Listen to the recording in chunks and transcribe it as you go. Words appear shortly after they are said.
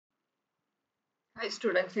Hi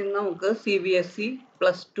students, ഇന്ന് നമുക്ക് CBSE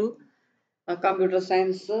 +2 computer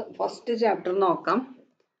science first chapter നോക്കാം.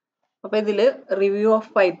 അപ്പോൾ ഇതിൽ റിവ്യൂ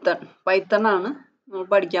ഓഫ് പൈത്തൺ ആണ് നമ്മൾ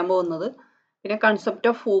പഠിക്കാൻ പോകുന്നത്. പിന്നെ കൺസെപ്റ്റ്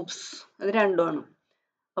ഓഫ് ഹൂപ്സ് ഇത് രണ്ടുമാണ്.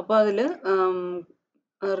 അപ്പോൾ അതിൽ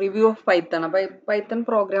റിവ്യൂ ഓഫ് പൈത്തൺ, അപ്പോൾ പൈത്തൺ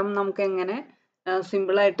പ്രോഗ്രാം നമുക്ക് എങ്ങനെ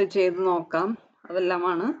സിമ്പിളായിട്ട് ചെയ്ത് നോക്കാം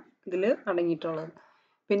അതെല്ലാമാണ് ഇതിൽ അടങ്ങിയിട്ടുള്ളത്.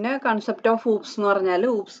 പിന്നെ കൺസെപ്റ്റ് ഓഫ് ഹൂപ്സ് എന്ന് പറഞ്ഞാൽ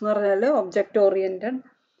ഒബ്ജക്റ്റ് ഓറിയൻറ്റഡ്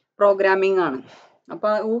പ്രോഗ്രാമിംഗ് ആണ്.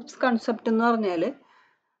 അപ്പോൾ ഹൂപ്സ് കൺസെപ്റ്റ് എന്ന് പറഞ്ഞാൽ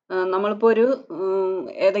നമ്മളിപ്പോൾ ഒരു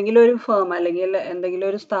ഏതെങ്കിലും ഒരു ഫേം അല്ലെങ്കിൽ എന്തെങ്കിലും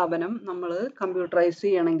ഒരു സ്ഥാപനം നമ്മൾ കമ്പ്യൂട്ടറൈസ്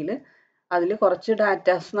ചെയ്യണമെങ്കിൽ അതിൽ കുറച്ച്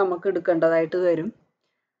ഡാറ്റാസ് നമുക്ക് എടുക്കേണ്ടതായിട്ട് വരും.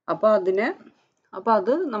 അപ്പോൾ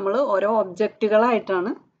അത് നമ്മൾ ഓരോ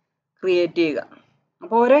ഒബ്ജക്റ്റുകളായിട്ടാണ് ക്രിയേറ്റ് ചെയ്യുക.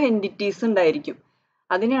 അപ്പോൾ ഓരോ എൻറ്റിറ്റീസ് ഉണ്ടായിരിക്കും.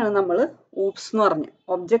 അതിനെയാണ് നമ്മൾ ഹൂപ്സ് എന്ന് പറഞ്ഞത്.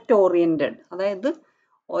 ഒബ്ജക്റ്റ് ഓറിയൻറ്റഡ്, അതായത്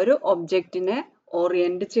ഒരു ഒബ്ജക്റ്റിനെ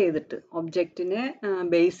ഓറിയൻറ്റ് ചെയ്തിട്ട് ഒബ്ജക്റ്റിനെ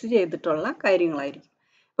ബേസ് ചെയ്തിട്ടുള്ള കാര്യങ്ങളായിരിക്കും.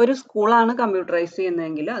 ഒരു സ്കൂളാണ് കമ്പ്യൂട്ടറൈസ്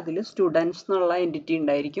ചെയ്യുന്നതെങ്കിൽ അതിൽ സ്റ്റുഡൻസ് എന്നുള്ള എൻറ്റിറ്റി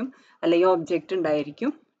ഉണ്ടായിരിക്കും, അല്ലെങ്കിൽ ഒബ്ജക്റ്റ്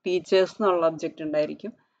ഉണ്ടായിരിക്കും, ടീച്ചേഴ്സ് എന്നുള്ള ഒബ്ജക്റ്റ്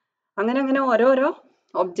ഉണ്ടായിരിക്കും. അങ്ങനെ ഓരോരോ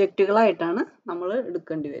ഒബ്ജക്റ്റുകളായിട്ടാണ് നമ്മൾ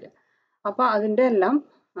എടുക്കേണ്ടി വരിക. അപ്പോൾ അതിൻ്റെ എല്ലാം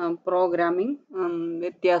പ്രോഗ്രാമിംഗ്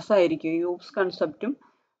വ്യത്യാസമായിരിക്കും. ഈ ഹൂപ്സ് കൺസെപ്റ്റും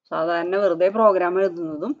സാധാരണ വെറുതെ പ്രോഗ്രാം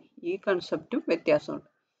എഴുതുന്നതും ഈ കൺസെപ്റ്റും വ്യത്യാസമുണ്ട്.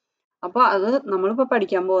 അപ്പോൾ അത് നമ്മളിപ്പോൾ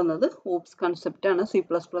പഠിക്കാൻ പോകുന്നത് ഹൂപ്സ് കൺസെപ്റ്റാണ്. C++,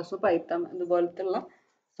 പൈത്തൺ ഇതുപോലത്തുള്ള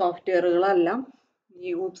സോഫ്റ്റ്വെയറുകളെല്ലാം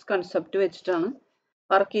ഈ ഹൂപ്സ് കൺസെപ്റ്റ് വെച്ചിട്ടാണ്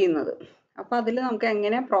വർക്ക് ചെയ്യുന്നത്. അപ്പോൾ അതിൽ നമുക്ക്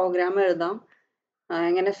എങ്ങനെ പ്രോഗ്രാം എഴുതാം,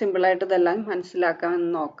 എങ്ങനെ സിമ്പിളായിട്ട് ഇതെല്ലാം മനസ്സിലാക്കാമെന്ന്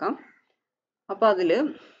നോക്കാം. അപ്പോൾ അതിൽ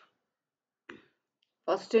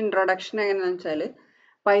ഫസ്റ്റ് ഇൻട്രൊഡക്ഷൻ എങ്ങനെയാണെന്ന് വെച്ചാൽ,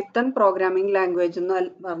 പൈത്തൺ പ്രോഗ്രാമിംഗ് ലാംഗ്വേജ് എന്ന്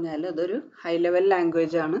പറഞ്ഞാൽ അതൊരു ഹൈ ലെവൽ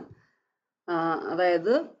ലാംഗ്വേജ് ആണ്.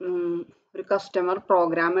 അതായത് ഒരു കസ്റ്റമർ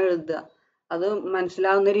പ്രോഗ്രാം എഴുതുക, അത്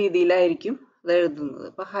മനസ്സിലാവുന്ന രീതിയിലായിരിക്കും അത് എഴുതുന്നത്.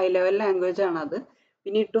 അപ്പോൾ ഹൈ ലെവൽ ലാംഗ്വേജ് ആണ് അത്.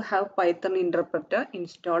 We need to have Python interpreter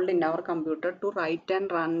installed in our computer to write and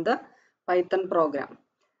run the Python program.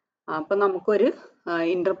 അപ്പോൾ നമുക്കൊരു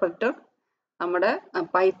ഇൻ്റർപ്രറ്റർ, നമ്മുടെ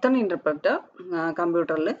പൈത്തൺ ഇൻ്റർപ്രറ്റർ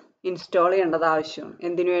കമ്പ്യൂട്ടറിൽ ഇൻസ്റ്റാൾ ചെയ്യേണ്ടത് ആവശ്യമാണ്.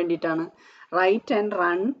 എന്തിനു വേണ്ടിയിട്ടാണ്? Right and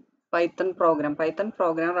run Python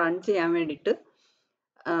program run ചെയ്യാൻ വേണ്ടിയിട്ട്,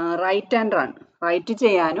 റൈറ്റ്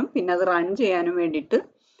ചെയ്യാനും പിന്നെ അത് റൺ ചെയ്യാനും വേണ്ടിയിട്ട്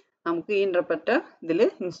നമുക്ക് ഈ ഇൻ്റർപ്രറ്റർ ഇതിൽ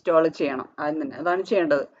ഇൻസ്റ്റാൾ ചെയ്യണം. അതാണ്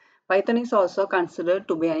ചെയ്യേണ്ടത്. Python is also considered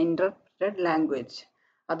to be an interpreted language.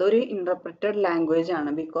 അതൊരു interpreted language ആണ്.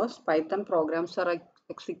 Because Python programs are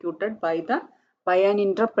executed by an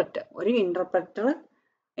interpreter. ഒരു interpreter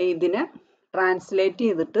ഇതിനെ ട്രാൻസ്ലേറ്റ്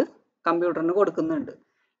ചെയ്തിട്ട് കമ്പ്യൂട്ടറിന് കൊടുക്കുന്നുണ്ട്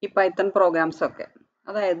ഈ പൈത്തൺ പ്രോഗ്രാംസ് ഒക്കെ.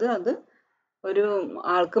 അതായത് അത് ഒരു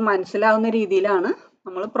ആൾക്ക് മനസ്സിലാവുന്ന രീതിയിലാണ്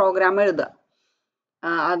നമ്മൾ പ്രോഗ്രാം എഴുതുക.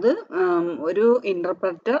 അത് ഒരു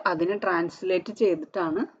ഇന്റർപ്രറ്റർ അതിനെ ട്രാൻസ്ലേറ്റ്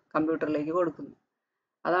ചെയ്തിട്ടാണ് കമ്പ്യൂട്ടറിലേക്ക് കൊടുക്കുന്നത്.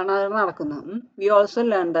 അതാണ് അത് നടക്കുന്നത്. We also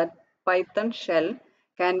learn that Python shell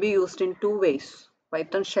can be used in 2 ways.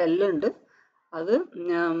 Python ഷെല്ലുണ്ട്, അത്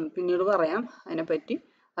പിന്നീട് പറയാം അതിനെപ്പറ്റി.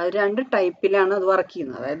 അത് 2 ടൈപ്പിലാണ് അത് വർക്ക്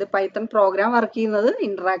ചെയ്യുന്നത്. അതായത് പൈത്തൺ പ്രോഗ്രാം വർക്ക് ചെയ്യുന്നത്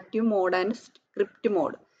interactive mode and script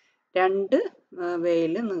mode. 2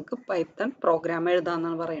 വേയിൽ നിങ്ങൾക്ക് പൈത്തൺ പ്രോഗ്രാം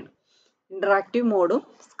എഴുതാമെന്നാണ് പറയുന്നത്. ഇൻറ്ററാക്റ്റീവ് മോഡും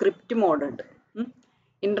സ്ക്രിപ്റ്റ് മോഡും ഉണ്ട്.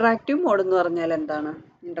 ഇൻറ്ററാക്റ്റീവ് മോഡ് എന്ന് പറഞ്ഞാൽ എന്താണ്?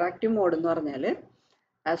 ഇൻറ്ററാക്റ്റീവ് മോഡ് എന്ന് പറഞ്ഞാൽ,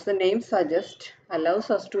 as the name suggests, allows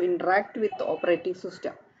us to interact with the operating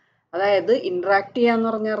system. അതായത് ഇൻട്രാക്ട് ചെയ്യുക എന്ന്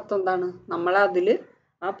പറഞ്ഞ അർത്ഥം എന്താണ്? നമ്മളതിൽ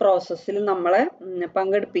ആ പ്രോസസ്സിൽ നമ്മളെ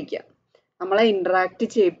പങ്കെടുപ്പിക്കുക, നമ്മളെ ഇൻട്രാക്ട്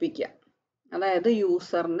ചെയ്യിപ്പിക്കുക. അതായത്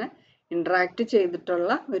യൂസറിനെ ഇൻട്രാക്ട്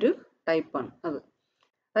ചെയ്തിട്ടുള്ള ഒരു ടൈപ്പാണ് അത്.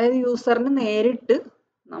 അതായത് യൂസറിന് നേരിട്ട്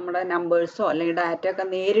നമ്മുടെ നമ്പേഴ്സോ അല്ലെങ്കിൽ ഡാറ്റ ഒക്കെ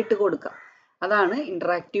നേരിട്ട് കൊടുക്കുക. അതാണ്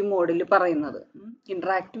ഇൻട്രാക്റ്റീവ് മോഡിൽ പറയുന്നത്.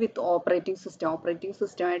 Interact with operating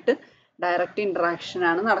സിസ്റ്റമായിട്ട് direct interaction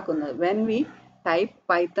ആണ് നടക്കുന്നത്. When we type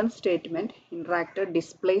Python statement, ഇൻട്രാക്ടർ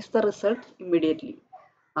displays the result immediately.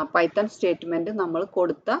 ആ പൈത്തൺ സ്റ്റേറ്റ്മെൻറ്റ് നമ്മൾ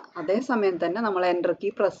കൊടുത്ത അതേ സമയം തന്നെ നമ്മൾ എൻ്റർ കീ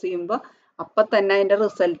പ്രസ് ചെയ്യുമ്പോൾ അപ്പം തന്നെ അതിൻ്റെ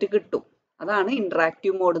റിസൾട്ട് കിട്ടും. അതാണ്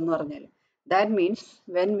ഇൻട്രാക്റ്റീവ് മോഡ് എന്ന് പറഞ്ഞാൽ. That means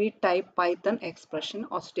when we type Python expression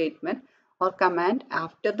or statement or command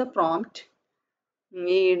after the prompt,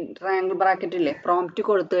 ഈ ട്രയാങ്കിൾ ബ്രാക്കറ്റില്ലേ, പ്രോംപ്റ്റ്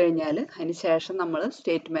കൊടുത്തു കഴിഞ്ഞാൽ അതിന് ശേഷം നമ്മൾ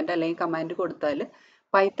സ്റ്റേറ്റ്മെൻറ്റ് അല്ലെങ്കിൽ കമാൻഡ് കൊടുത്താൽ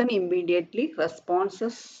Python immediately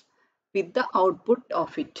responses with the output of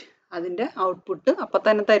it. അതിൻ്റെ ഔട്ട്പുട്ട് അപ്പം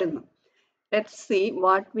തന്നെ തരുന്നു. Let's see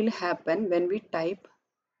what will happen when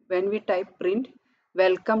we type print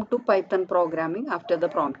welcome to Python programming after the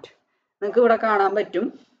prompt. നിങ്ങൾക്ക് ഇവിടെ കാണാൻ പറ്റും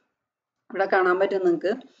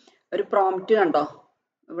നിങ്ങൾക്ക് ഒരു പ്രോംപ്റ്റ് കണ്ടോ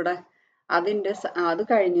ഇവിടെ. അത്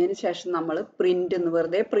കഴിഞ്ഞതിന് ശേഷം നമ്മൾ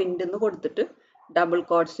വെറുതെ പ്രിന്റ് എന്ന് കൊടുത്തിട്ട് double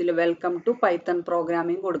കോട്ട്സിൽ welcome to Python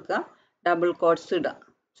programming കൊടുക്കുക, ഡബിൾ കോട്ട്സ് ഇടുക,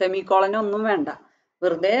 സെമിക്കോളൻ ഒന്നും വേണ്ട,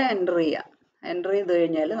 വെറുതെ എൻ്റർ ചെയ്യുക. എൻ്റർ ചെയ്ത്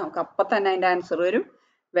കഴിഞ്ഞാൽ നമുക്ക് അപ്പം തന്നെ അതിൻ്റെ ആൻസർ വരും.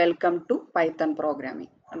 Welcome to Python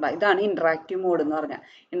programming. ഇതാണ് ഇന്ററാക്റ്റീവ് മോഡ് എന്ന് പറഞ്ഞാൽ.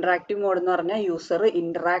 ഇന്ററാക്റ്റീവ് മോഡ് എന്ന് പറഞ്ഞാൽ യൂസർ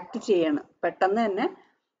ഇന്ററാക്ട് ചെയ്യണം, പെട്ടെന്ന് തന്നെ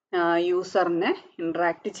യൂസറിനെ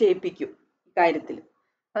ഇന്ററാക്ട് ചെയ്യിപ്പിക്കും കാര്യത്തിൽ.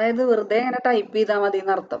 അതായത് വെറുതെ ഇങ്ങനെ ടൈപ്പ് ചെയ്താൽ മതി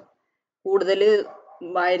എന്നർത്ഥം. കൂടുതൽ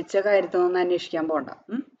വായിച്ച കാര്യത്തിനൊന്നും അന്വേഷിക്കാൻ പോകണ്ട.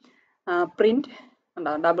 പ്രിന്റ്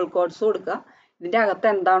ഡബിൾ കോഡ്സ് കൊടുക്കുക. ഇതിൻ്റെ അകത്ത്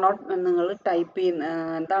എന്താണോ നിങ്ങൾ ടൈപ്പ് ചെയ്യുന്ന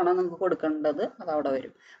എന്താണോ നിങ്ങൾക്ക് കൊടുക്കേണ്ടത് അത് അവിടെ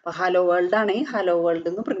വരും. അപ്പോൾ ഹലോ വേൾഡ് ആണെങ്കിൽ ഹലോ വേൾഡ്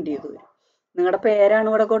എന്ന് പ്രിന്റ് ചെയ്ത് വരും. നിങ്ങളുടെ പേരാണ്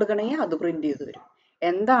ഇവിടെ കൊടുക്കണമെങ്കിൽ അത് പ്രിന്റ് ചെയ്ത് വരും.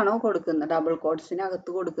 എന്താണോ കൊടുക്കുന്നത് ഡബിൾ കോഡ്സിനകത്ത്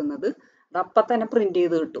കൊടുക്കുന്നത് അത് അപ്പം തന്നെ പ്രിന്റ്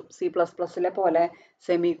ചെയ്ത് കിട്ടും. C++ലെ പോലെ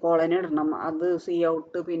സെമി കോളൻ ഇടണം, അത് സി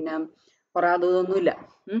ഔട്ട്, പിന്നെ കുറേ അതൊന്നുമില്ല.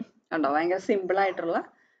 കണ്ടോ, ഭയങ്കര സിമ്പിൾ ആയിട്ടുള്ള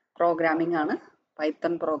പ്രോഗ്രാമിംഗ് ആണ്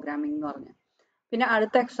പൈത്തൺ പ്രോഗ്രാമിംഗ് എന്ന് പറഞ്ഞാൽ. പിന്നെ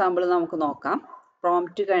അടുത്ത എക്സാമ്പിൾ നമുക്ക് നോക്കാം.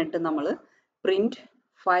 പ്രോംപ്റ്റ് കഴിഞ്ഞിട്ട് നമ്മൾ പ്രിന്റ്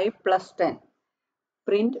 5+10.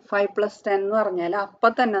 പ്രിന്റ് 5+10 എന്ന് പറഞ്ഞാൽ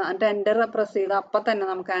അപ്പം തന്നെ എൻ്റർ പ്രസ് ചെയ്ത് അപ്പം തന്നെ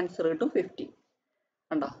നമുക്ക് ആൻസർ കിട്ടും 50.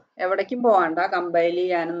 കണ്ടോ, എവിടേക്കും പോകണ്ട, കമ്പൈൽ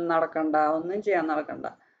ചെയ്യാനും നടക്കണ്ട, ഒന്നും ചെയ്യാൻ നടക്കണ്ട.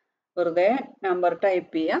 വെറുതെ നമ്പർ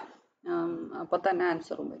ടൈപ്പ് ചെയ്യുക, അപ്പം തന്നെ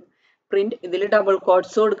ആൻസറും വരും. പ്രിന്റ് ഇതിൽ ഡബിൾ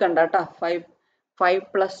കോഡ്സ് കൊടുക്കണ്ട കേട്ടോ.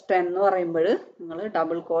 5+10 എന്ന് പറയുമ്പോൾ നിങ്ങൾ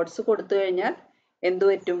ഡബിൾ കോഡ്സ് കൊടുത്തു കഴിഞ്ഞാൽ എന്ത്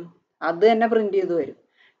പറ്റും, അത് തന്നെ പ്രിന്റ് ചെയ്ത് വരും.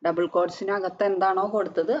 ഡബിൾ കോഡ്സിനകത്ത് എന്താണോ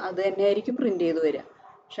കൊടുത്തത് അത് തന്നെയായിരിക്കും പ്രിന്റ് ചെയ്ത് വരിക.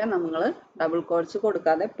 പക്ഷെ നമ്മൾ ഡബിൾ കോഡ്സ്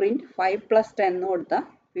കൊടുക്കാതെ പ്രിന്റ് 5+10 എന്ന് കൊടുത്താൽ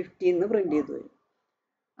 50 എന്ന് പ്രിന്റ് ചെയ്ത് വരും.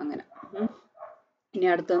 അങ്ങനെ. ഇനി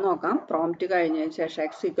അടുത്തത് നോക്കാം. പ്രോംപ്റ്റ് കഴിഞ്ഞതിന് ശേഷം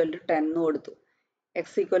x=10 എന്ന് കൊടുത്തു.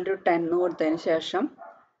 x=10 എന്ന് കൊടുത്തതിന് ശേഷം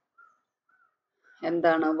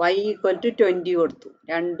എന്താണ്, y=20 കൊടുത്തു.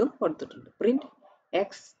 രണ്ടും കൊടുത്തിട്ടുണ്ട്. പ്രിന്റ്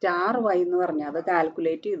x*y എന്ന് പറഞ്ഞാൽ അത്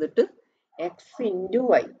കാൽക്കുലേറ്റ് ചെയ്തിട്ട് x ×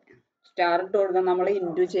 y. സ്റ്റാർ ഇട്ട് കൊടുക്കാൻ നമ്മൾ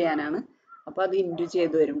ഇൻറ്റു ചെയ്യാനാണ്. അപ്പോൾ അത് ഇൻറ്റു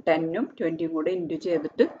ചെയ്ത് വരും. 10ഉം 20ഉം കൂടെ ഇൻറ്റു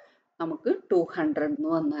ചെയ്തിട്ട് നമുക്ക് 200 എന്ന്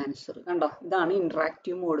വന്ന ആൻസർ. കണ്ടോ, ഇതാണ്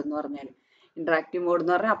ഇന്ററാക്റ്റീവ് മോഡ് എന്ന് പറഞ്ഞാൽ. ഇന്ററാക്റ്റീവ് മോഡ്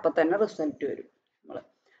എന്ന് പറഞ്ഞാൽ അപ്പം തന്നെ റിസൾട്ട് വരും. നമ്മൾ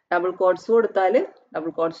ഡബിൾ കോഡ്സ് കൊടുത്താൽ ഡബിൾ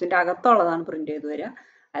കോഡ്സിൻ്റെ അകത്തുള്ളതാണ് പ്രിന്റ് ചെയ്ത് വരിക.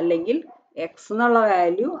 അല്ലെങ്കിൽ x എന്നുള്ള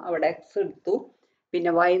വാല്യൂ അവിടെ x എടുത്തു,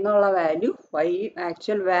 പിന്നെ y എന്നുള്ള വാല്യൂ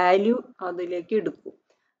ആക്ച്വൽ വാല്യൂ അതിലേക്ക് എടുക്കും,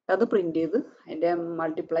 അത് പ്രിന്റ് ചെയ്ത് അതിൻ്റെ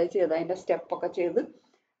മൾട്ടിപ്ലൈ ചെയ്ത് അതിൻ്റെ സ്റ്റെപ്പൊക്കെ ചെയ്ത്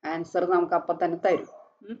ആൻസർ നമുക്ക് അപ്പം തന്നെ തരും.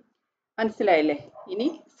 മനസ്സിലായില്ലേ? ഇനി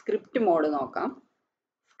സ്ക്രിപ്റ്റ് മോഡ് നോക്കാം.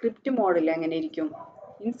 സ്ക്രിപ്റ്റ് മോഡിൽ എങ്ങനെ ഇരിക്കും?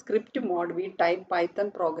 In script mode V type Python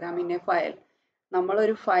programme in A file.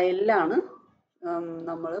 നമ്മളൊരു ഫയലിലാണ്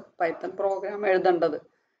നമ്മൾ പൈത്തൺ പ്രോഗ്രാം എഴുതേണ്ടത്.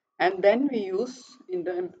 And then we use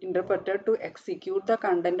interpreter to execute the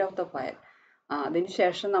content of the file. അതിന്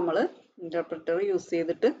ശേഷം നമ്മൾ ഇന്റർപ്രറ്റർ യൂസ്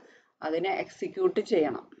ചെയ്തിട്ട് അതിനെ എക്സിക്യൂട്ട്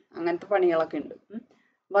ചെയ്യണം. അങ്ങനത്തെ പണികളൊക്കെ ഉണ്ട്.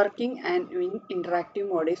 Working and interactive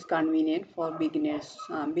mode is convenient for beginners.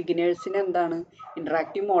 ബിഗിനേഴ്സിന് എന്താണ്,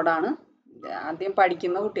 ഇന്ററാക്റ്റീവ് മോഡാണ് ആദ്യം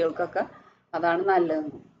പഠിക്കുന്ന കുട്ടികൾക്കൊക്കെ അതാണ് നല്ലത്.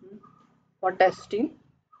 Four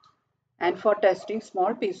testing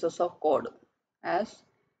small pieces of code as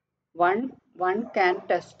one can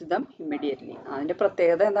test dum immediately. അതിൻ്റെ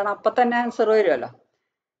പ്രത്യേകത എന്താണ്, അപ്പം തന്നെ ആൻസർ വരുമല്ലോ.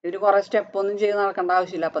 ഇതിന് കുറേ സ്റ്റെപ്പൊന്നും ചെയ്ത് നടക്കേണ്ട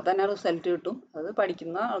ആവശ്യമില്ല, അപ്പം തന്നെ റിസൾട്ട് കിട്ടും. അത്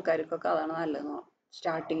പഠിക്കുന്ന ആൾക്കാർക്കൊക്കെ അതാണ് നല്ലത്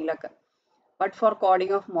സ്റ്റാർട്ടിങ്ങിലൊക്കെ. But for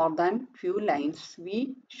coding of more than few lines, we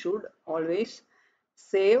should always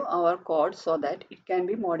save our code so that it can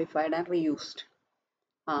be modified and reused.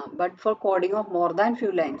 But for coding of more than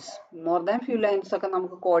few lines ഒക്കെ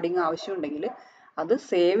നമുക്ക് coding ആവശ്യമുണ്ടെങ്കിൽ അത്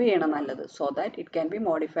save ചെയ്യണം നല്ലത്. So that it can be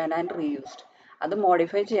modified and reused. അത്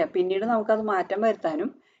modify ചെയ്യാം, പിന്നീട് നമുക്കത് മാറ്റം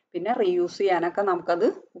വരുത്താനും പിന്നെ റീയൂസ് ചെയ്യാനൊക്കെ നമുക്കത്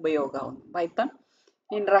ഉപയോഗമാവും. Python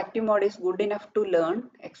interactive mode is good enough to learn,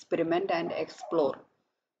 experiment and explore.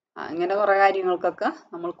 ഇങ്ങനെ കുറേ കാര്യങ്ങൾക്കൊക്കെ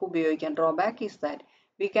നമ്മൾക്ക് ഉപയോഗിക്കാം. Drawback is that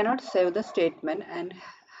we cannot save the statement and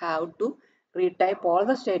have to retype all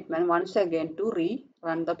the statement once again to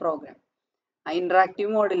run the programme.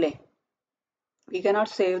 Interactive മോഡിലെ we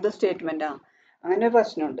cannot save the statement, അങ്ങനെ ഒരു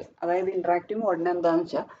പ്രശ്നമുണ്ട്. അതായത് interactive മോഡിന് എന്താണെന്ന്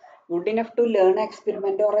വെച്ചാൽ good enough to learn,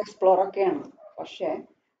 experiment or explore ഒക്കെയാണ്. പക്ഷേ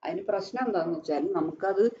അതിന് പ്രശ്നം എന്താണെന്ന് വെച്ചാൽ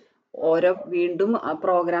നമുക്കത് വീണ്ടും ആ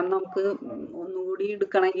പ്രോഗ്രാം നമുക്ക് ഒന്നുകൂടി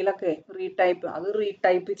എടുക്കണമെങ്കിലൊക്കെ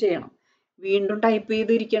റീടൈപ്പ് ചെയ്യണം. വീണ്ടും ടൈപ്പ്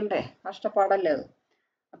ചെയ്തിരിക്കണ്ടേ, കഷ്ടപ്പാടല്ലേ അത്.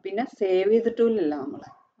 പിന്നെ സേവ് ചെയ്തിട്ടില്ലല്ലോ നമ്മൾ,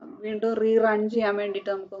 വീണ്ടും റൺ ചെയ്യാൻ വേണ്ടിയിട്ട്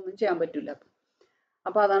നമുക്കൊന്നും ചെയ്യാൻ പറ്റില്ല.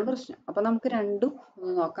 അപ്പോൾ അതാണ് പ്രശ്നം. അപ്പോൾ നമുക്ക് രണ്ടും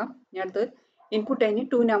ഒന്ന് നോക്കാം. ഇനി അടുത്ത് input any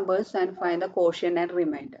 2 numbers and find the quotient and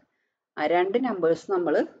reminder. ആ 2 നമ്പേഴ്സ്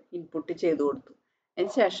നമ്മൾ ഇൻപുട്ട് ചെയ്ത് കൊടുത്തു.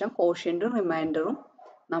 അതിന് ശേഷം കോഷ്യന്റും റിമൈൻഡറും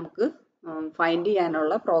നമുക്ക് ഫൈൻഡ്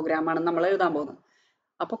ചെയ്യാനുള്ള പ്രോഗ്രാമാണ് നമ്മൾ എഴുതാൻ പോകുന്നത്.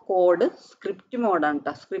 അപ്പോൾ കോഡ് സ്ക്രിപ്റ്റ് മോഡാണ്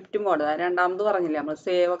കേട്ടോ. സ്ക്രിപ്റ്റ് മോഡ് രണ്ടാമത് പറഞ്ഞില്ലേ നമ്മൾ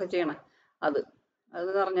സേവ് ഒക്കെ ചെയ്യണം.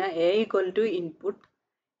 അതെന്ന് പറഞ്ഞാൽ A input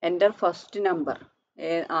enter first number.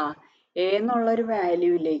 A എന്നുള്ളൊരു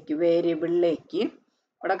വാല്യൂവിലേക്ക്, വേരിയബിളിലേക്ക്,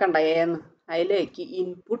 ഇവിടെ കണ്ട എന്ന്, അതിലേക്ക്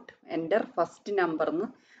ഇൻപുട്ട് എൻ്റർ ഫസ്റ്റ് നമ്പർന്ന്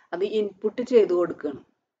അത് ഇൻപുട്ട് ചെയ്ത് കൊടുക്കുകയാണ്.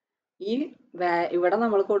 ഈ ഇവിടെ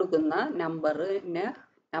നമ്മൾ കൊടുക്കുന്ന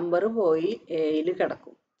നമ്പർ പോയി എയിൽ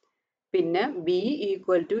കിടക്കും. പിന്നെ ബി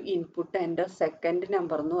ഈക്വൽ ടു ഇൻപുട്ട് എൻ്റെ സെക്കൻഡ്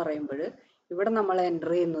നമ്പർ എന്ന് പറയുമ്പോൾ ഇവിടെ നമ്മൾ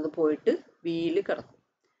എൻ്റർ ചെയ്യുന്നത് പോയിട്ട് ബിയിൽ കിടക്കും.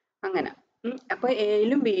 അങ്ങനെ അപ്പോൾ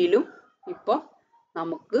എയിലും ബിയിലും ഇപ്പോൾ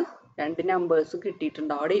നമുക്ക് രണ്ട് നമ്പേഴ്സ്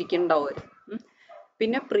കിട്ടിയിട്ടുണ്ടാവും, അവിടെ ഇരിക്കുന്നുണ്ടാവും.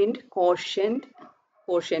 പിന്നെ പ്രിന്റ് കോഷ്യന്റ്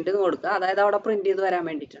എന്ന് കൊടുക്കുക, അതായത് അവിടെ പ്രിന്റ് ചെയ്ത് വരാൻ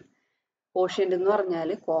വേണ്ടിയിട്ടാണ്. കോഷ്യന്റ് എന്ന് പറഞ്ഞാൽ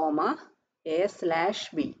കോമ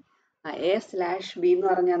A/B. A/B എന്ന്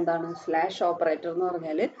പറഞ്ഞാൽ എന്താണ്? സ്ലാഷ് ഓപ്പറേറ്റർ എന്ന്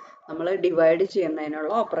പറഞ്ഞാൽ നമ്മൾ ഡിവൈഡ്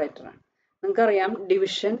ചെയ്യുന്നതിനുള്ള ഓപ്പറേറ്ററാണ്. നിങ്ങൾക്കറിയാം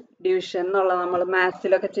ഡിവിഷൻ എന്നുള്ള നമ്മൾ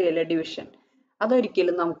മാത്സിലൊക്കെ ചെയ്യല്ലേ ഡിവിഷൻ,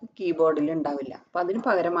 അതൊരിക്കലും നമുക്ക് കീബോർഡിൽ ഉണ്ടാവില്ല. അപ്പം അതിന്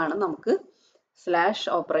പകരമാണ് നമുക്ക് സ്ലാഷ്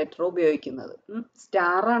ഓപ്പറേറ്റർ ഉപയോഗിക്കുന്നത്.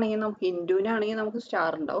 സ്റ്റാർ ആണെങ്കിൽ നമുക്ക് ഇൻഡുവിനാണെങ്കിൽ നമുക്ക്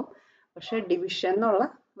സ്റ്റാർ ഉണ്ടാവും, പക്ഷെ ഡിവിഷൻ എന്നുള്ള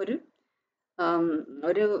ഒരു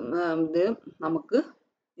ഇത് നമുക്ക്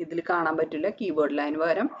ഇതിൽ കാണാൻ പറ്റില്ല കീബോർഡിൽ. അതിന്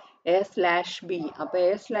പകരം A/B. അപ്പോൾ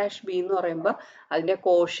A/B എന്ന് പറയുമ്പോൾ അതിൻ്റെ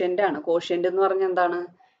കോഷ്യൻ്റ് ആണ്. കോഷ്യൻ്റ് എന്ന് പറഞ്ഞാൽ എന്താണ്?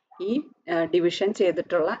 ഈ ഡിവിഷൻ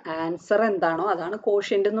ചെയ്തിട്ടുള്ള ആൻസർ എന്താണോ അതാണ്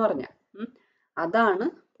കോഷ്യൻ്റ് എന്ന് പറഞ്ഞാൽ. അതാണ്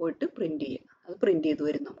പോയിട്ട് പ്രിന്റ് ചെയ്യുക. അത് പ്രിന്റ് ചെയ്ത്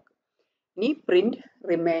വരും നമുക്ക്. ഇനി പ്രിന്റ്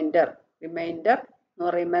റിമൈൻഡർ എന്ന്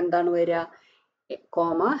പറയുമ്പോൾ എന്താണ് വരിക?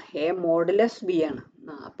 കോമ A/B ആണ്.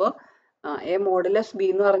 അപ്പോൾ A/B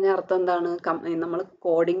എന്ന് പറഞ്ഞ അർത്ഥം എന്താണ്? നമ്മൾ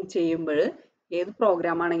കോഡിങ് ചെയ്യുമ്പോൾ, ഏത്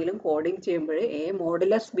പ്രോഗ്രാം ആണെങ്കിലും കോഡിങ് ചെയ്യുമ്പോൾ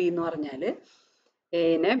A/B എന്ന് പറഞ്ഞാൽ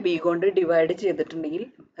എനെ ബി കൊണ്ട് ഡിവൈഡ് ചെയ്തിട്ടുണ്ടെങ്കിൽ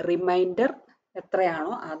റിമൈൻഡർ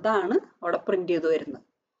എത്രയാണോ അതാണ് അവിടെ പ്രിന്റ് ചെയ്ത് വരുന്നത്.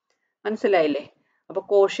 മനസ്സിലായില്ലേ? അപ്പോൾ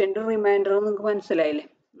കോഷ്യന്റ് റിമൈൻഡർ നിങ്ങൾക്ക് മനസ്സിലായില്ലേ?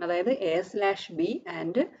 അതായത് A/B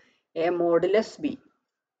ആൻഡ് A/B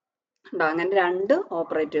ഉണ്ടോ? അങ്ങനെ രണ്ട്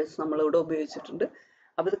ഓപ്പറേറ്റേഴ്സ് നമ്മളിവിടെ ഉപയോഗിച്ചിട്ടുണ്ട്.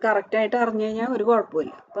 അപ്പോൾ ഇത് കറക്റ്റായിട്ട് അറിഞ്ഞു കഴിഞ്ഞാൽ ഒരു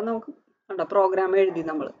കുഴപ്പമില്ല. അപ്പം നമുക്ക് ഉണ്ടോ പ്രോഗ്രാം എഴുതി,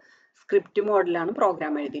 നമ്മൾ സ്ക്രിപ്റ്റ് മോഡിലാണ്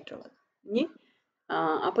പ്രോഗ്രാം എഴുതിയിട്ടുള്ളത്. ഇനി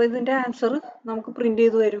അപ്പോൾ ഇതിൻ്റെ ആൻസർ നമുക്ക് പ്രിന്റ്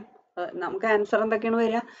ചെയ്ത് വരും. നമുക്ക് ആൻസർ എന്തൊക്കെയാണ്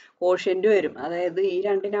വരിക? കോഷ്യന്റ് വരും. അതായത് ഈ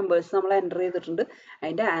രണ്ട് നമ്പേഴ്സ് നമ്മൾ എൻ്റർ ചെയ്തിട്ടുണ്ട്,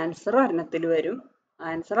 അതിൻ്റെ ആൻസർ ഒരെണ്ണത്തിൽ വരും.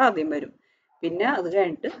 ആൻസർ ആദ്യം വരും. പിന്നെ അത്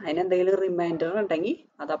കഴിഞ്ഞിട്ട് അതിനെന്തെങ്കിലും റിമൈൻഡർ ഉണ്ടെങ്കിൽ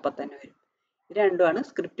അത് അപ്പം തന്നെ വരും. ഇത് രണ്ടുമാണ്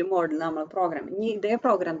സ്ക്രിപ്റ്റ് മോഡിൽ നമ്മൾ പ്രോഗ്രാം. ഇനി ഇതേ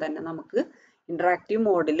പ്രോഗ്രാം തന്നെ നമുക്ക് ഇൻറ്ററാക്റ്റീവ്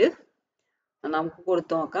മോഡിൽ നമുക്ക്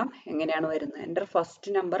കൊടുത്തു നോക്കാം എങ്ങനെയാണ് വരുന്നത്. എൻ്റെ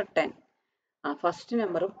ഫസ്റ്റ് നമ്പർ 10. ഫസ്റ്റ്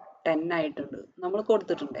നമ്പർ 10 ആയിട്ടുണ്ട്, നമ്മൾ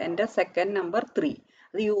കൊടുത്തിട്ടുണ്ട്. എൻ്റെ സെക്കൻഡ് നമ്പർ 3.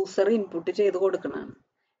 അത് യൂസർ ഇൻപുട്ട് ചെയ്ത് കൊടുക്കുന്നതാണ്.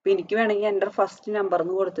 അപ്പോൾ എനിക്ക് വേണമെങ്കിൽ എൻ്റെ ഫസ്റ്റ് നമ്പർ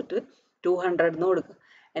എന്ന് കൊടുത്തിട്ട് 200 എന്ന് കൊടുക്കുക,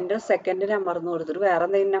 എൻ്റെ സെക്കൻഡ് നമ്പർ എന്ന് കൊടുത്തിട്ട് വേറെ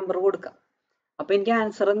എന്തെങ്കിലും നമ്പർ കൊടുക്കാം. അപ്പോൾ എനിക്ക്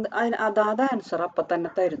ആൻസർ അതാത് ആൻസർ അപ്പം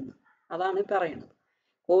തന്നെ തരുന്നു. അതാണ് ഈ പറയുന്നത്.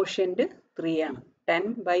 കോഷ്യന്റ് 3 ആണ്.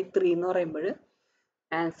 10/3 എന്ന് പറയുമ്പോൾ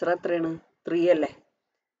ആൻസർ എത്രയാണ്? 3 അല്ലേ?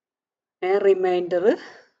 റിമൈൻഡർ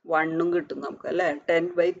 1 കിട്ടും നമുക്ക് അല്ലേ?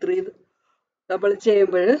 10/3 നമ്മൾ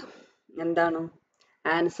ചെയ്യുമ്പോൾ എന്താണ്?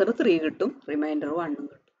 ആൻസർ 3 കിട്ടും, റിമൈൻഡർ 1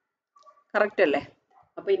 കിട്ടും. കറക്റ്റ് അല്ലേ?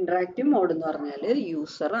 അപ്പോൾ ഇൻറ്ററാക്റ്റീവ് മോഡ് എന്ന് പറഞ്ഞാൽ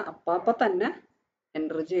യൂസർ അപ്പം തന്നെ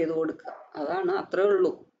എൻ്റർ ചെയ്ത് കൊടുക്കുക. അതാണ്, അത്രേ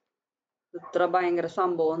ഉള്ളൂ. ഇത്ര ഭയങ്കര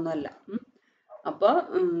സംഭവമൊന്നുമല്ല. അപ്പോൾ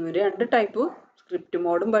രണ്ട് ടൈപ്പ് സ്ക്രിപ്റ്റ്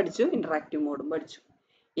മോഡും പഠിച്ചു, ഇൻറ്ററാക്റ്റീവ് മോഡും പഠിച്ചു.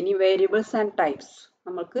 ഇനി വേരിയബിൾസ് ആൻഡ് ടൈപ്സ്.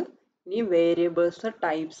 നമുക്ക് ഇനി വേരിയബിൾസ്,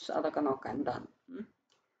 ടൈപ്സ് അതൊക്കെ നോക്കാം എന്താണ്.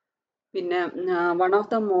 പിന്നെ one of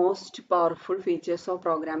the most powerful features of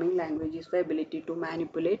programming language is the ability to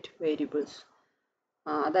manipulate variables.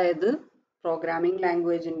 അതായത് പ്രോഗ്രാമിംഗ്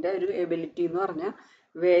ലാംഗ്വേജിൻ്റെ ഒരു എബിലിറ്റി എന്ന് പറഞ്ഞാൽ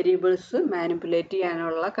വേരിയബിൾസ് മാനിപ്പുലേറ്റ്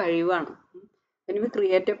ചെയ്യാനുള്ള കഴിവാണ്. when we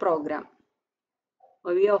create a program,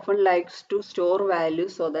 we often likes to store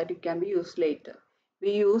values so that it can be used later.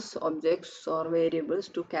 We use objects or variables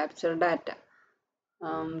to capture data,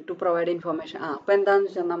 to provide information. അപ്പോൾ എന്താണെന്ന്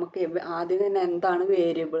വെച്ചാൽ നമുക്ക് ആദ്യം തന്നെ എന്താണ്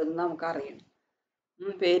variable എന്ന് നമുക്ക് അറിയണം.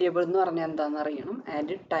 വേരിയബിൾ എന്ന് പറഞ്ഞാൽ എന്താണെന്ന് അറിയണം.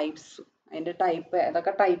 ആൻഡ് ടൈപ്സ്, അതിൻ്റെ ടൈപ്പ്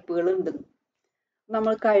ഏതൊക്കെ ടൈപ്പുകൾ ഉണ്ട്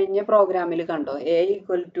നമ്മൾ കഴിഞ്ഞ പ്രോഗ്രാമിൽ കണ്ടോ?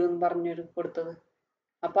 A=2 എന്ന് പറഞ്ഞൊരു കൊടുത്തത്.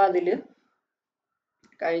 അപ്പോൾ അതിൽ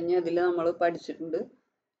കഴിഞ്ഞതിൽ നമ്മൾ പഠിച്ചിട്ടുണ്ട്.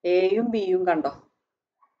 എയും ബിയും കണ്ടോ?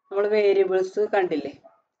 നമ്മൾ വേരിയബിൾസ് കണ്ടില്ലേ?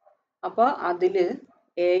 അപ്പോൾ അതിൽ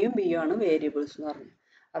എയും ബിയും ആണ് വേരിയബിൾസ് എന്ന് പറഞ്ഞത്.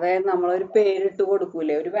 അതായത് നമ്മളൊരു പേരിട്ട്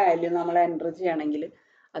കൊടുക്കൂലേ, ഒരു വാല്യൂ നമ്മൾ എൻ്റർ ചെയ്യണമെങ്കിൽ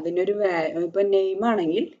അതിനൊരു ഇപ്പം നെയിം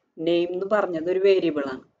ആണെങ്കിൽ നെയിം എന്ന് പറഞ്ഞത് ഒരു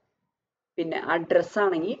വേരിയബിളാണ്. പിന്നെ അഡ്രസ്സ്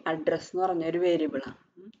ആണെങ്കിൽ അഡ്രസ്സ് എന്ന് പറഞ്ഞൊരു വേരിയബിളാണ്.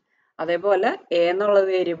 അതേപോലെ എ എന്നുള്ള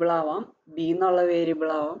വേരിയബിൾ ആവാം, ബി എന്നുള്ള വേരിയബിൾ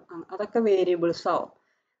ആവാം, അതൊക്കെ വേരിയബിൾസ് ആവും.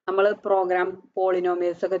 നമ്മൾ പ്രോഗ്രാം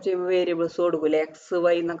പോളിനോമിയൽസ് ഒക്കെ ചെയ്യുമ്പോൾ വേരിയബിൾസ് കൊടുക്കൂലേ, എക്സ്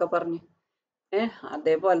വൈ എന്നൊക്കെ പറഞ്ഞ്.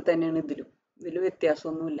 അതേപോലെ തന്നെയാണ് ഇതിൽ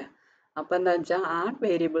വ്യത്യാസമൊന്നുമില്ല. അപ്പോൾ എന്താണെന്ന് വെച്ചാൽ ആ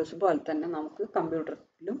വേരിയബിൾസ് പോലെ തന്നെ നമുക്ക്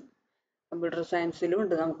കമ്പ്യൂട്ടർ സയൻസിലും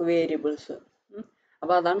ഉണ്ട് നമുക്ക് വേരിയബിൾസ്.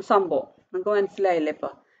 അപ്പോൾ അതാണ് സംഭവം. നിങ്ങൾക്ക് മനസ്സിലായില്ലേ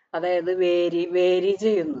ഇപ്പോൾ? അതായത് വേരി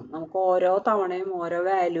ചെയ്യുന്നു. നമുക്ക് ഓരോ തവണയും ഓരോ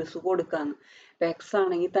വാല്യൂസ് കൊടുക്കാന്ന്. ഇപ്പം എക്സ്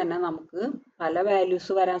ആണെങ്കിൽ തന്നെ നമുക്ക് പല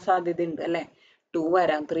വാല്യൂസ് വരാൻ സാധ്യതയുണ്ട് അല്ലേ? 2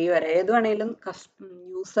 വരാം, 3 വരാം, ഏത് വേണേലും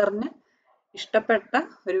യൂസറിന് ഇഷ്ടപ്പെട്ട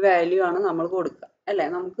ഒരു വാല്യൂ ആണ് നമ്മൾ കൊടുക്കുക അല്ലേ?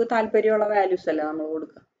 നമുക്ക് താല്പര്യമുള്ള വാല്യൂസ് അല്ലേ നമ്മൾ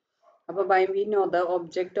കൊടുക്കുക. അപ്പോൾ by we know the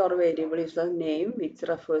object or variable is the name which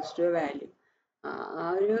refers to A value. ആ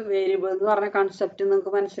ഒരു വേരിയബിൾ എന്ന് പറഞ്ഞ കൺസെപ്റ്റ്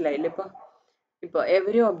നിങ്ങൾക്ക് മനസ്സിലായില്ലേ? ഇപ്പോൾ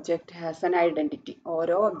every object has an identity.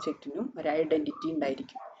 ഓരോ ഒബ്ജക്റ്റിനും ഒരു ഐഡന്റിറ്റി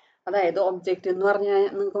ഉണ്ടായിരിക്കും. അതായത് ഒബ്ജക്റ്റ് എന്ന് പറഞ്ഞാൽ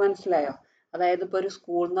നിങ്ങൾക്ക് മനസ്സിലായോ? അതായത് ഇപ്പോൾ ഒരു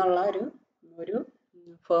സ്കൂളിൽ നിന്നുള്ള ഒരു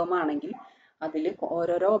ഫേം ആണെങ്കിൽ അതിൽ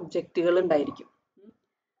ഓരോരോ ഒബ്ജക്റ്റുകൾ ഉണ്ടായിരിക്കും.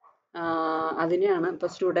 അതിനെയാണ് ഇപ്പോൾ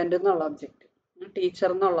സ്റ്റുഡൻ്റ് എന്നുള്ള ഒബ്ജക്റ്റ്, ടീച്ചർ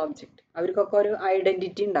എന്നുള്ള ഒബ്ജക്റ്റ്, അവർക്കൊക്കെ ഒരു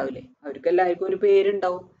ഐഡന്റിറ്റി ഉണ്ടാവില്ലേ? അവർക്ക് എല്ലാവർക്കും ഒരു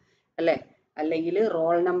പേരുണ്ടാവും അല്ലേ? അല്ലെങ്കിൽ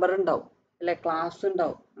റോൾ നമ്പർ ഉണ്ടാവും അല്ലെ? ക്ലാസ്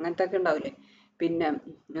ഉണ്ടാവും, അങ്ങനത്തെ ഒക്കെ ഉണ്ടാവില്ലേ? പിന്നെ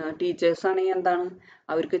ടീച്ചേഴ്സ് ആണെങ്കിൽ എന്താണ്,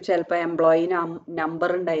 അവർക്ക് ചിലപ്പോൾ എംപ്ലോയി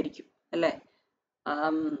നമ്പർ ഉണ്ടായിരിക്കും അല്ലേ?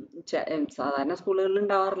 സാധാരണ സ്കൂളുകളിൽ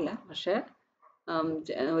ഉണ്ടാവാറില്ല, പക്ഷെ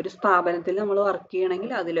ഒരു സ്ഥാപനത്തിൽ നമ്മൾ വർക്ക്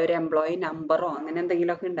ചെയ്യണമെങ്കിൽ അതിലൊരു എംപ്ലോയി നമ്പറോ അങ്ങനെ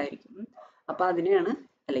എന്തെങ്കിലുമൊക്കെ ഉണ്ടായിരിക്കും. അപ്പോൾ അതിനെയാണ്,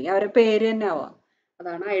 അല്ലെങ്കിൽ അവരുടെ പേര് തന്നെ ആവാം.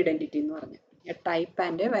 അതാണ് ഐഡന്റിറ്റി എന്ന് പറഞ്ഞത്. A type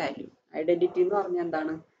and A value. Identity എന്ന് പറഞ്ഞാൽ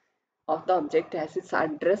എന്താണ്? Of the object has it's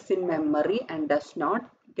address in memory and does not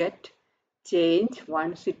get change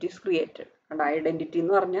once it is created. കണ്ട, ഐഡന്റിറ്റി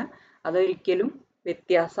എന്ന് പറഞ്ഞാൽ അതൊരിക്കലും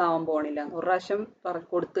വ്യത്യാസമാവാൻ പോണില്ല. ഒരു പ്രാവശ്യം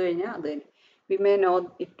കൊടുത്തു കഴിഞ്ഞാൽ അത് തന്നെ. We may no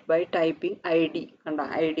it by typing ID. കണ്ട,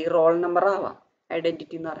 ID റോൾ നമ്പർ ആവാം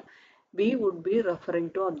ഐഡന്റിറ്റി എന്ന് പറയാം. We would be referring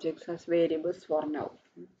to objects as variables for now.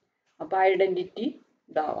 അപ്പോൾ ഐഡന്റിറ്റി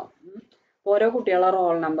ഇതാവാം. ഓരോ കുട്ടികളെ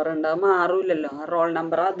റോൾ നമ്പർ ഉണ്ട്, അത് മാറൂലല്ലോ. ആ റോൾ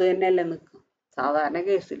നമ്പർ അത് തന്നെയല്ലേ നിൽക്കും സാധാരണ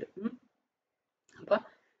കേസിൽ. അപ്പം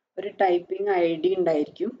ഒരു ടൈപ്പിംഗ് ID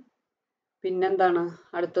ഉണ്ടായിരിക്കും. പിന്നെന്താണ്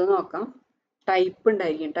അടുത്തത് നോക്കാം. ടൈപ്പ്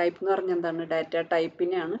ഉണ്ടായിരിക്കും. ടൈപ്പ് എന്ന് പറഞ്ഞാൽ എന്താണ്? ഡാറ്റ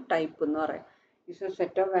ടൈപ്പിനെയാണ് ടൈപ്പ് എന്ന് പറയാം. It's A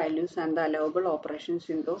set of values and the allowable operations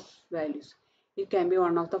in those values. It can be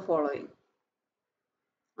one of the following.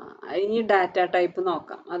 ഇനി ഡാറ്റ ടൈപ്പ്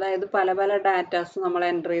നോക്കാം. അതായത് പല പല ഡാറ്റാസ് നമ്മൾ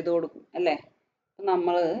എൻ്റർ ചെയ്ത് കൊടുക്കും അല്ലേ?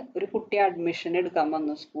 നമ്മൾ ഒരു കുട്ടി അഡ്മിഷൻ എടുക്കാൻ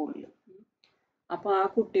വന്നു സ്കൂളിൽ. അപ്പോൾ ആ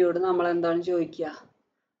കുട്ടിയോട് നമ്മൾ എന്താണ് ചോദിക്കുക?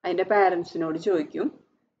 അതിൻ്റെ പാരൻസിനോട് ചോദിക്കും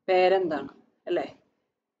പേരെന്താണ് അല്ലേ?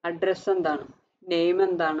 അഡ്രസ്സ് എന്താണ്? നെയിം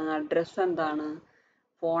എന്താണ്? അഡ്രസ്സ് എന്താണ്?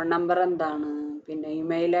 ഫോൺ നമ്പർ എന്താണ്? പിന്നെ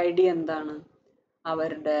ഇമെയിൽ ID എന്താണ്?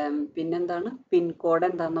 അവരുടെ പിന്നെന്താണ് പിൻകോഡ്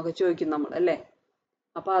എന്താണെന്നൊക്കെ ചോദിക്കും നമ്മൾ അല്ലേ?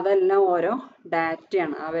 അപ്പോൾ അതെല്ലാം ഓരോ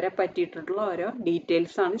ഡാറ്റയാണ്, അവരെ പറ്റിയിട്ടുള്ള ഓരോ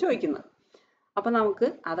ഡീറ്റെയിൽസ് ആണ് ചോദിക്കുന്നത്. അപ്പോൾ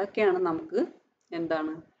അതൊക്കെയാണ് നമുക്ക്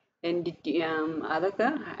എന്താണ് എൻറ്റിറ്റി, അതൊക്കെ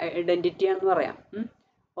ഐഡന്റിറ്റി ആണെന്ന് പറയാം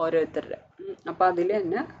ഓരോരുത്തരുടെ. അപ്പോൾ അതിൽ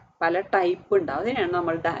തന്നെ പല ടൈപ്പ് ഉണ്ടാവും. അതിനാണ്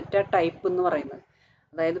നമ്മൾ ഡാറ്റ ടൈപ്പ് എന്ന് പറയുന്നത്.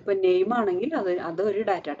 അതായത് ഇപ്പോൾ നെയിം ആണെങ്കിൽ അതൊരു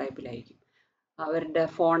ഡാറ്റ ടൈപ്പിലായിരിക്കും. അവരുടെ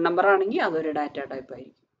ഫോൺ നമ്പർ ആണെങ്കിൽ അതൊരു ഡാറ്റ ടൈപ്പ്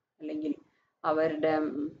ആയിരിക്കും. അല്ലെങ്കിൽ അവരുടെ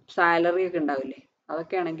സാലറി ഒക്കെ ഉണ്ടാവില്ലേ,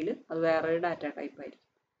 അതൊക്കെ ആണെങ്കിൽ അത് വേറൊരു ഡാറ്റ ടൈപ്പ് ആയിരിക്കും.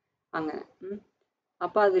 അങ്ങനെ.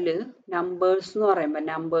 അപ്പോൾ അതിൽ നമ്പേഴ്സ് എന്ന് പറയുമ്പോൾ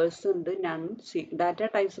നമ്പേഴ്സ് ഉണ്ട്, ഡാറ്റ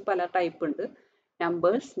ടൈപ്സ് പല ടൈപ്പ് ഉണ്ട്.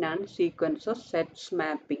 Numbers, none, sequences, sets,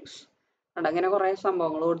 mappings. അങ്ങനെ കുറേ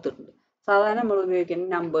സംഭവങ്ങൾ കൊടുത്തിട്ടുണ്ട്. സാധാരണ നമ്മൾ ഉപയോഗിക്കുന്ന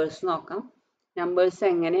നമ്പേഴ്സ് നോക്കാം. നമ്പേഴ്സ്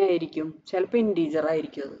എങ്ങനെയായിരിക്കും? ചിലപ്പോൾ ഇൻറ്റീജർ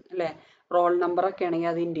ആയിരിക്കും അത് അല്ലേ? റോൾ നമ്പർ ഒക്കെ ആണെങ്കിൽ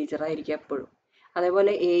അത് ഇൻറ്റീജർ ആയിരിക്കും എപ്പോഴും.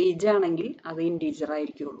 അതേപോലെ ഏജ് ആണെങ്കിൽ അത് ഇൻറ്റീജർ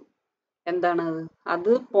ആയിരിക്കുള്ളൂ. എന്താണ്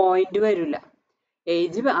അത് പോയിന്റ് വരില്ല.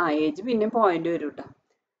 ഏജ് പിന്നെ പോയിന്റ് വരും കേട്ടോ.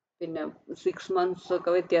 പിന്നെ 6 months ഒക്കെ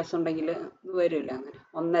വ്യത്യാസം ഉണ്ടെങ്കിൽ വരില്ല. അങ്ങനെ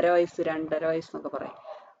 1.5 വയസ്സ് 2.5 വയസ്സെന്നൊക്കെ പറയും,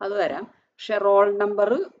 അത് വരാം. പക്ഷെ റോൾ നമ്പർ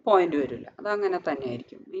പോയിന്റ് വരില്ല, അത് അങ്ങനെ തന്നെ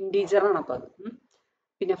ആയിരിക്കും. ഇൻറ്റീജർ ആണ് അപ്പോൾ അത്.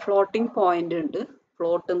 പിന്നെ ഫ്ലോട്ടിംഗ് പോയിന്റ് ഉണ്ട്.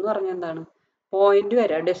 ഫ്ലോട്ട് എന്ന് പറഞ്ഞാൽ എന്താണ്? പോയിന്റ്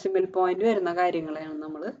വരാം, ഡെസിമൽ പോയിന്റ് വരുന്ന കാര്യങ്ങളെയാണ്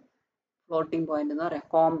നമ്മൾ ഫ്ലോട്ടിംഗ് പോയിന്റ് എന്ന് പറയാം.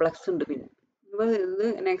 കോംപ്ലക്സ് ഉണ്ട്. പിന്നെ ഇത്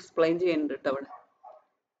ഇങ്ങനെ എക്സ്പ്ലെയിൻ ചെയ്യുന്നുണ്ട് കേട്ടോ ഇവിടെ.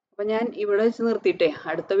 അപ്പം ഞാൻ ഇവിടെ വെച്ച് നിർത്തിയിട്ടേ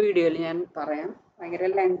അടുത്ത വീഡിയോയിൽ ഞാൻ പറയാം. ഭയങ്കര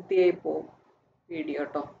ലെങ്തി ആയി പോകും വീഡിയോ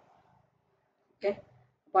കേട്ടോ. ഓക്കെ,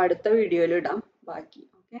 അപ്പോൾ അടുത്ത വീഡിയോയിൽ ഇടാം ബാക്കി.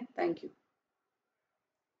 Okay, thank you.